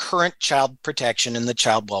the current child protection and the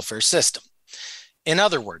child welfare system. In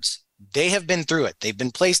other words, they have been through it. They've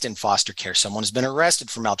been placed in foster care. Someone has been arrested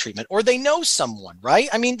for maltreatment, or they know someone, right?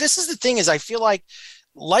 I mean, this is the thing, is I feel like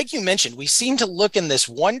like you mentioned, we seem to look in this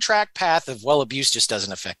one-track path of, well, abuse just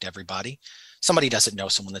doesn't affect everybody. Somebody doesn't know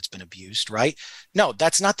someone that's been abused, right? No,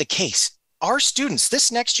 that's not the case. Our students,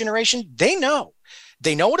 this next generation, they know.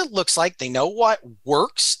 They know what it looks like. They know what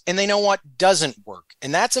works, and they know what doesn't work.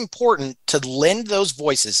 And that's important to lend those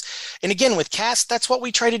voices. And again, with CAST, that's what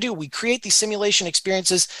we try to do. We create these simulation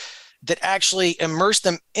experiences that actually immerse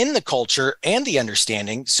them in the culture and the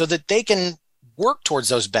understanding so that they can work towards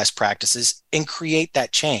those best practices and create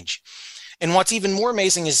that change. And what's even more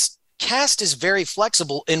amazing is CAST is very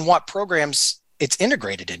flexible in what programs it's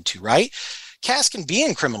integrated into, right? CAST can be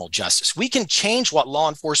in criminal justice. We can change what law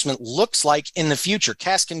enforcement looks like in the future.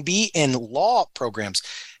 CAST can be in law programs,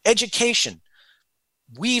 education.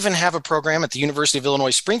 We even have a program at the University of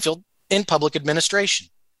Illinois Springfield in public administration.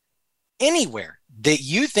 Anywhere that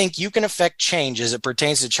you think you can affect change as it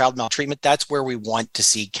pertains to child maltreatment, that's where we want to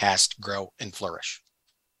see CAST grow and flourish.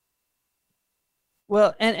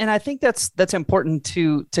 Well, and I think that's important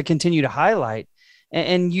to continue to highlight.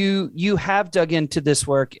 And you have dug into this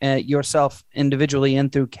work yourself individually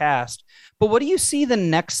and through CAST. But what do you see the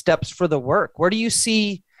next steps for the work? Where do you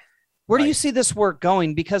see this work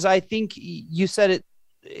going? Because I think you said it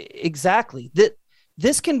exactly, that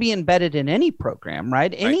this can be embedded in any program,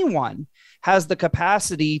 right? Anyone has the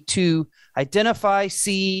capacity to identify,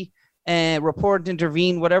 see, and report,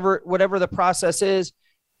 intervene, whatever the process is,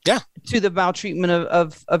 to the maltreatment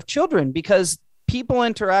of children, because people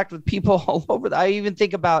interact with people all over. I'm even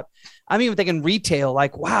thinking retail,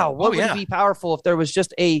 like, wow, what would it be powerful if there was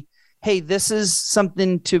just hey, this is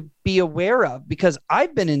something to be aware of? Because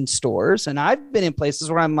I've been in stores and I've been in places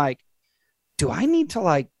where I'm like,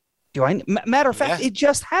 matter of fact, it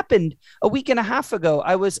just happened a week and a half ago.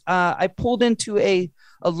 I pulled into a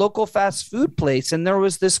local fast food place, and there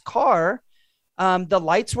was this car. The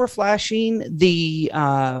lights were flashing. The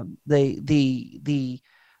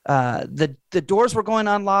doors were going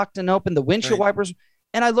unlocked and open. The windshield wipers.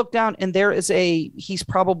 And I looked down, and there is he's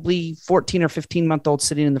probably 14 or 15-month-old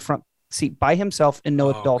sitting in the front seat by himself, and no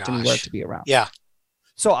adult anywhere to be around. Yeah.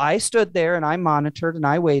 So I stood there and I monitored and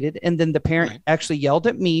I waited. And then the parent actually yelled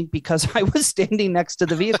at me because I was standing next to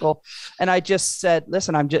the vehicle. And I just said,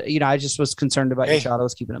 listen, I just was concerned about your child. I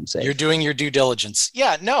was keeping them safe. You're doing your due diligence.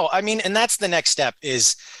 Yeah, no, I mean, and that's the next step.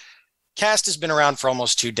 Is CAST has been around for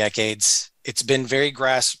almost 2 decades. It's been very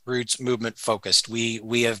grassroots movement focused.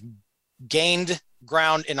 We have gained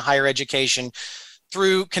ground in higher education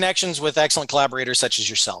through connections with excellent collaborators such as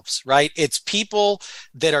yourselves, right? It's people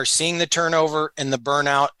that are seeing the turnover and the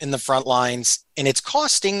burnout in the front lines, and it's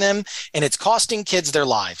costing them, and it's costing kids their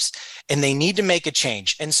lives, and they need to make a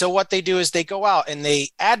change. And so what they do is they go out and they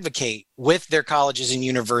advocate with their colleges and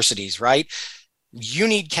universities, right? You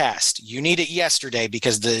need CAST. You need it yesterday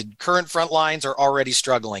because the current front lines are already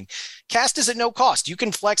struggling. CAST is at no cost. You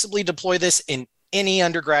can flexibly deploy this in any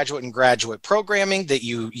undergraduate and graduate programming that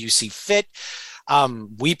you see fit.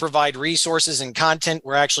 We provide resources and content.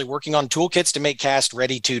 We're actually working on toolkits to make CAST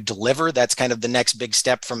ready to deliver. That's kind of the next big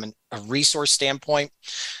step from a resource standpoint.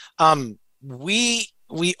 We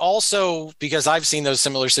also, because I've seen those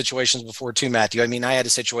similar situations before too, Matthew. I mean, I had a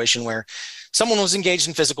situation where someone was engaged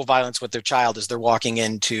in physical violence with their child as they're walking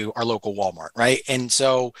into our local Walmart, right? And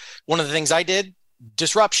so one of the things I did,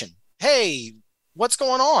 disruption. Hey, what's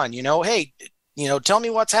going on? Hey, tell me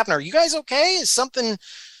what's happening. Are you guys okay? Is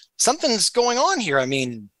something's going on here. I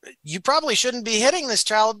mean, you probably shouldn't be hitting this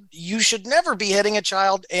child. You should never be hitting a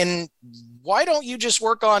child. And why don't you just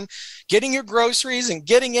work on getting your groceries and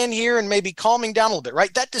getting in here and maybe calming down a little bit,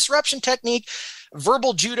 right? That disruption technique,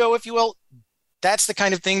 verbal judo, if you will, that's the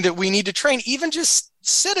kind of thing that we need to train even just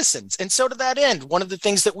citizens. And so to that end, one of the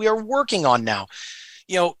things that we are working on now,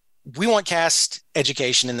 we want CAST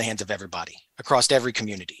education in the hands of everybody across every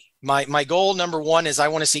community. My goal, number one, is I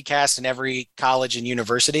want to see CAST in every college and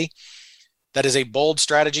university. That is a bold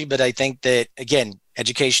strategy, but I think that, again,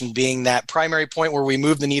 education being that primary point where we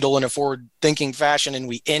move the needle in a forward-thinking fashion and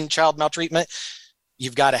we end child maltreatment,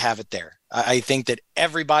 you've got to have it there. I think that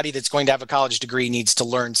everybody that's going to have a college degree needs to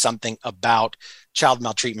learn something about child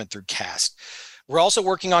maltreatment through CAST. We're also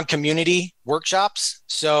working on community workshops.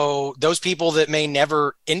 So those people that may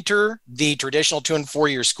never enter the traditional 2- and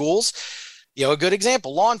 4-year schools, a good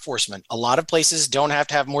example, law enforcement. A lot of places don't have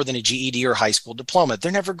to have more than a GED or high school diploma.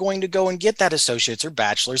 They're never going to go and get that associate's or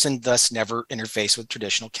bachelor's and thus never interface with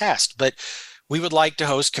traditional CAST. But we would like to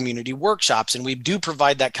host community workshops, and we do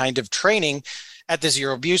provide that kind of training at the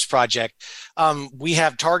Zero Abuse Project. We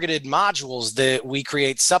have targeted modules that we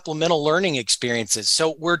create supplemental learning experiences.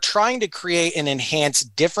 So we're trying to create and enhance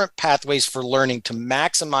different pathways for learning to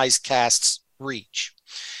maximize CAST's reach.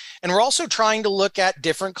 And we're also trying to look at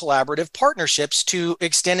different collaborative partnerships to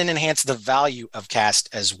extend and enhance the value of CAST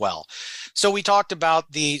as well. So we talked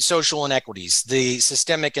about the social inequities, the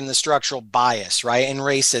systemic and the structural bias, right, and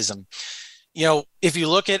racism. If you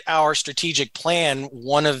look at our strategic plan,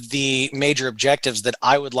 one of the major objectives that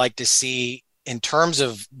I would like to see in terms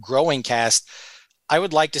of growing CAST, I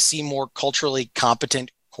would like to see more culturally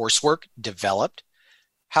competent coursework developed,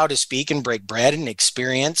 how to speak and break bread and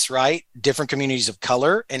experience, right, different communities of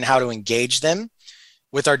color and how to engage them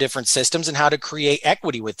with our different systems and how to create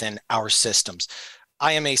equity within our systems.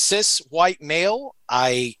 I am a cis white male.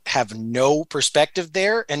 I have no perspective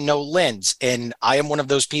there and no lens. And I am one of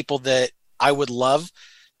those people that I would love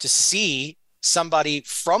to see somebody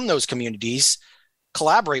from those communities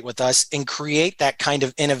collaborate with us and create that kind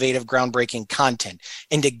of innovative, groundbreaking content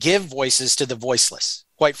and to give voices to the voiceless,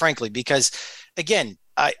 quite frankly, because again,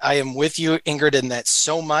 I am with you, Ingrid, in that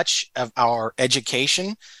so much of our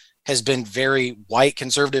education has been very white,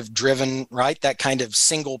 conservative driven, right? That kind of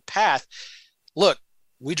single path. Look,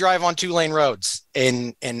 we drive on 2-lane roads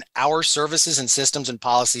and our services and systems and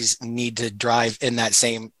policies need to drive in that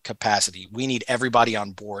same capacity. We need everybody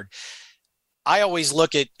on board. I always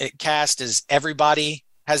look at CAST as everybody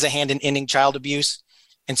has a hand in ending child abuse.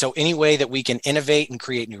 And so any way that we can innovate and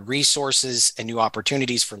create new resources and new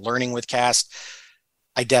opportunities for learning with CAST,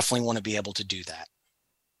 I definitely want to be able to do that.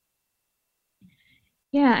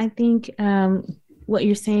 Yeah, I think what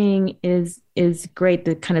you're saying is great.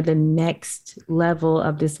 The kind of the next level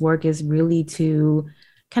of this work is really to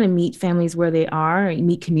kind of meet families where they are,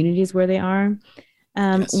 meet communities where they are.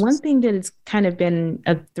 Yes. One thing that has kind of been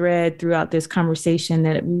a thread throughout this conversation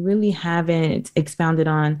that we really haven't expounded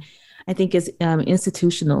on, I think, is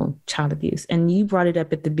institutional child abuse. And you brought it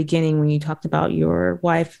up at the beginning when you talked about your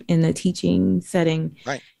wife in the teaching setting,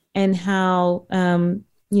 right? And how,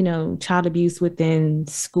 child abuse within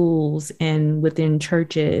schools and within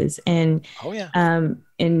churches and,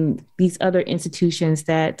 and these other institutions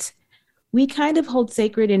that we kind of hold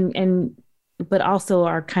sacred but also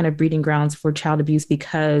are kind of breeding grounds for child abuse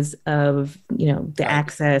because of, the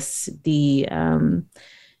access, the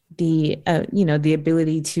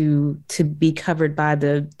ability to be covered by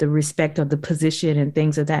the respect of the position and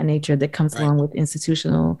things of that nature that comes along with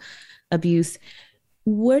institutional abuse.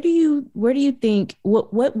 Where do you think,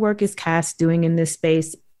 what work is CAST doing in this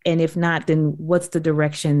space? And if not, then what's the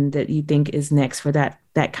direction that you think is next for that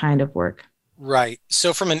kind of work? Right.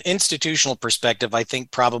 So from an institutional perspective, I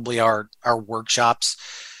think probably our workshops,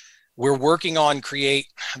 we're working on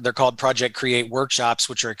they're called Project Create workshops,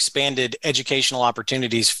 which are expanded educational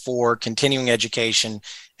opportunities for continuing education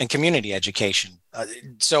and community education.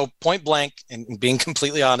 So point blank, and being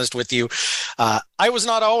completely honest with you, I was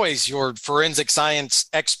not always your forensic science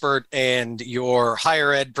expert and your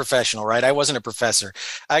higher ed professional, right? I wasn't a professor.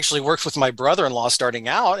 I actually worked with my brother-in-law starting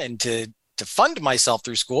out and to fund myself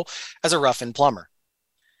through school as a rough-in plumber.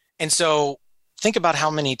 And so think about how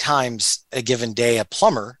many times a given day a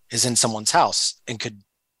plumber is in someone's house and could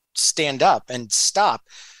stand up and stop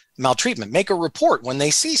maltreatment, make a report when they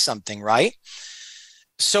see something, right?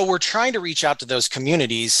 So we're trying to reach out to those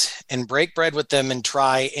communities and break bread with them and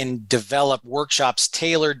try and develop workshops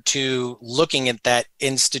tailored to looking at that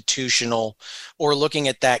institutional or looking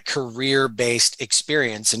at that career-based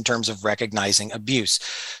experience in terms of recognizing abuse.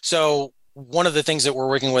 So one of the things that we're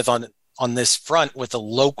working with on this front with a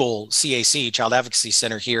local CAC, Child Advocacy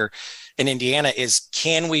Center here in Indiana, is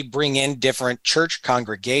can we bring in different church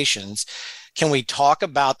congregations? Can we talk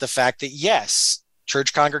about the fact that, yes,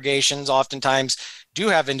 church congregations oftentimes do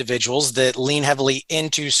have individuals that lean heavily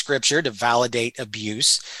into scripture to validate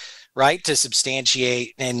abuse, right? To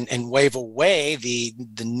substantiate and wave away the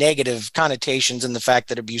negative connotations and the fact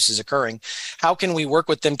that abuse is occurring. How can we work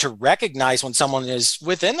with them to recognize when someone is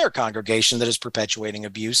within their congregation that is perpetuating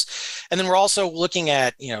abuse? And then we're also looking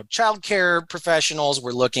at, childcare professionals.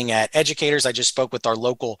 We're looking at educators. I just spoke with our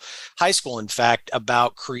local high school, in fact,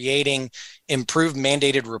 about creating improved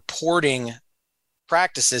mandated reporting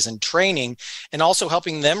practices and training, and also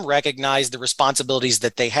helping them recognize the responsibilities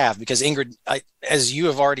that they have. Because Ingrid, as you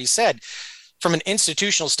have already said, from an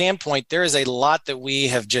institutional standpoint, there is a lot that we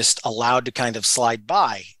have just allowed to kind of slide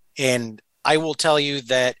by. And I will tell you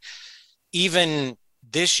that even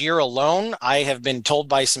this year alone, I have been told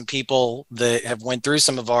by some people that have went through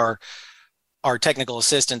some of our technical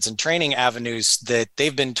assistance and training avenues that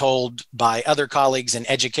they've been told by other colleagues in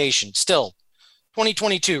education, still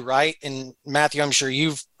 2022, right? And Matthew, I'm sure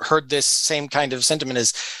you've heard this same kind of sentiment,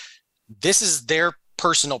 is this is their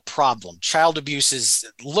personal problem. Child abuse is,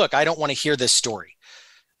 look, I don't want to hear this story.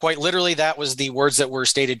 Quite literally, that was the words that were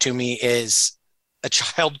stated to me, is a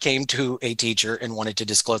child came to a teacher and wanted to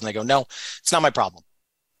disclose, and they go, no, it's not my problem.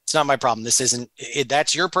 It's not my problem. This isn't it.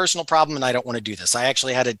 That's your personal problem, and I don't want to do this. I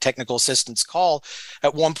actually had a technical assistance call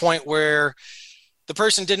at one point where the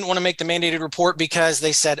person didn't want to make the mandated report because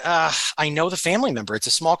they said, I know the family member. It's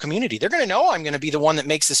a small community. They're going to know I'm going to be the one that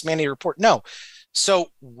makes this mandated report. No.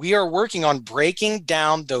 So we are working on breaking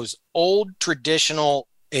down those old, traditional,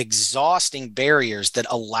 exhausting barriers that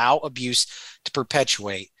allow abuse to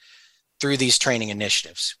perpetuate through these training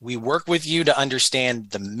initiatives. We work with you to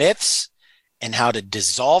understand the myths and how to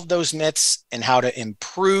dissolve those myths and how to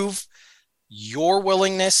improve your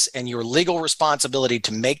willingness and your legal responsibility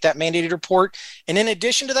to make that mandated report. And in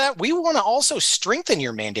addition to that, we want to also strengthen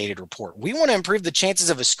your mandated report. We want to improve the chances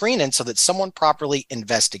of a screen-in so that someone properly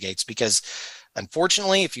investigates, because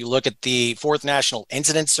unfortunately, if you look at the 4th National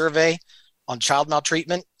Incidence Survey on child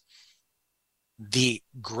maltreatment, the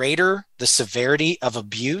greater the severity of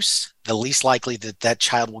abuse, the least likely that that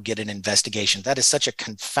child will get an investigation. That is such a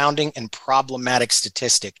confounding and problematic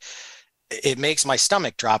statistic. It makes my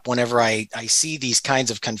stomach drop whenever I see these kinds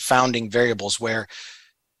of confounding variables, where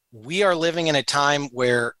we are living in a time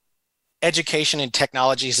where education and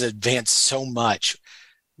technology has advanced so much.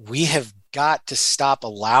 We have got to stop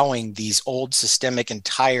allowing these old systemic and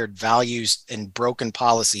tired values and broken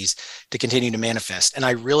policies to continue to manifest. And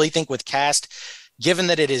I really think with CAST, given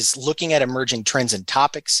that it is looking at emerging trends and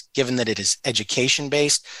topics, given that it is education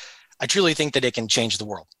based, I truly think that it can change the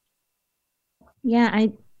world. Yeah,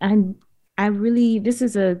 I really, this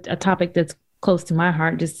is a topic that's close to my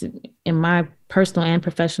heart, just in my personal and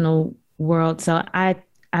professional world. So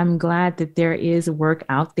I'm glad that there is work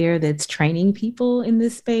out there that's training people in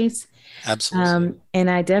this space. Absolutely. And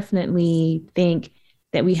I definitely think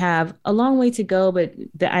that we have a long way to go, but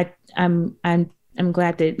that I'm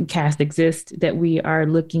glad that CAST exists, that we are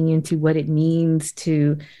looking into what it means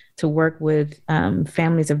to work with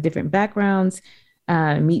families of different backgrounds,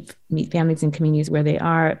 meet families and communities where they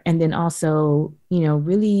are, and then also,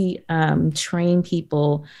 really train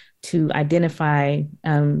people to identify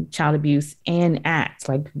child abuse and act.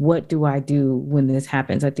 Like, what do I do when this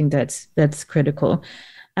happens? I think that's critical.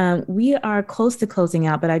 We are close to closing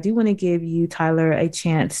out, but I do want to give you, Tyler, a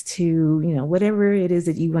chance to, whatever it is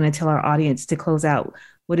that you want to tell our audience to close out.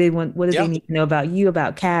 What do they need to know about you,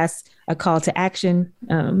 about CAST, a call to action?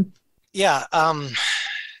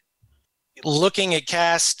 Looking at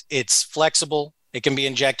CAST, it's flexible. It can be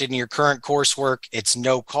injected in your current coursework. It's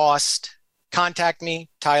no cost. Contact me,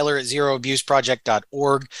 Tyler at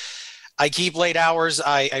zeroabuseproject.org. I keep late hours.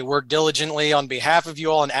 I work diligently on behalf of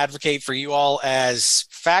you all and advocate for you all as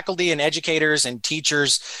faculty and educators and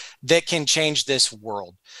teachers that can change this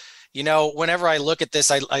world. Whenever I look at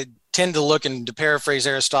this, I tend to look, and to paraphrase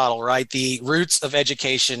Aristotle, right? The roots of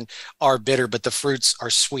education are bitter, but the fruits are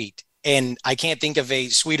sweet. And I can't think of a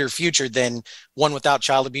sweeter future than one without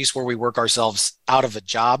child abuse, where we work ourselves out of a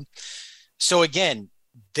job. So again,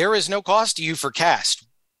 there is no cost to you for CAST.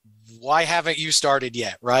 Why haven't you started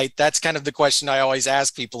yet, right? That's kind of the question I always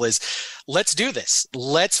ask people is, let's do this.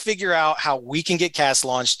 Let's figure out how we can get CAST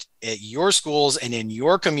launched at your schools and in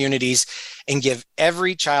your communities and give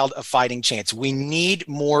every child a fighting chance. We need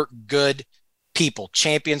more good people,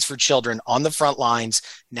 champions for children on the front lines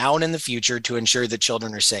now and in the future to ensure that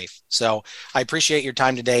children are safe. So I appreciate your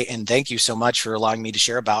time today, and thank you so much for allowing me to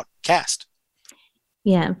share about CAST.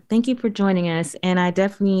 Yeah, thank you for joining us. And I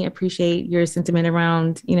definitely appreciate your sentiment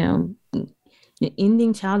around,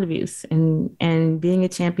 ending child abuse and being a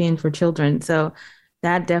champion for children. So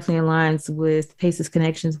that definitely aligns with Paces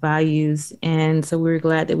Connections values. And so we're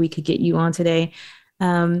glad that we could get you on today.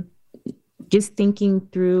 Just thinking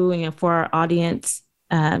through, for our audience,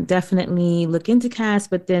 definitely look into CAST,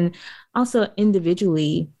 but then also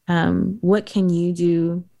individually, what can you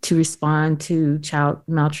do to respond to child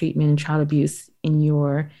maltreatment and child abuse in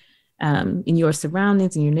your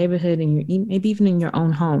surroundings, in your neighborhood, and maybe even in your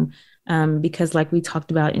own home? Because like we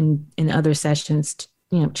talked about in other sessions,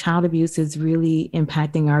 child abuse is really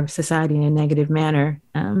impacting our society in a negative manner.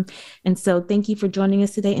 And so thank you for joining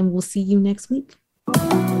us today, and we'll see you next week.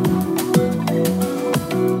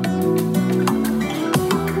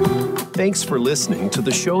 Thanks for listening to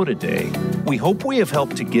the show today. We hope we have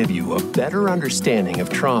helped to give you a better understanding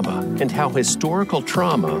of trauma and how historical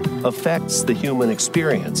trauma affects the human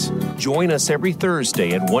experience. Join us every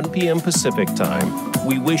Thursday at 1 p.m. Pacific Time.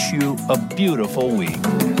 We wish you a beautiful week.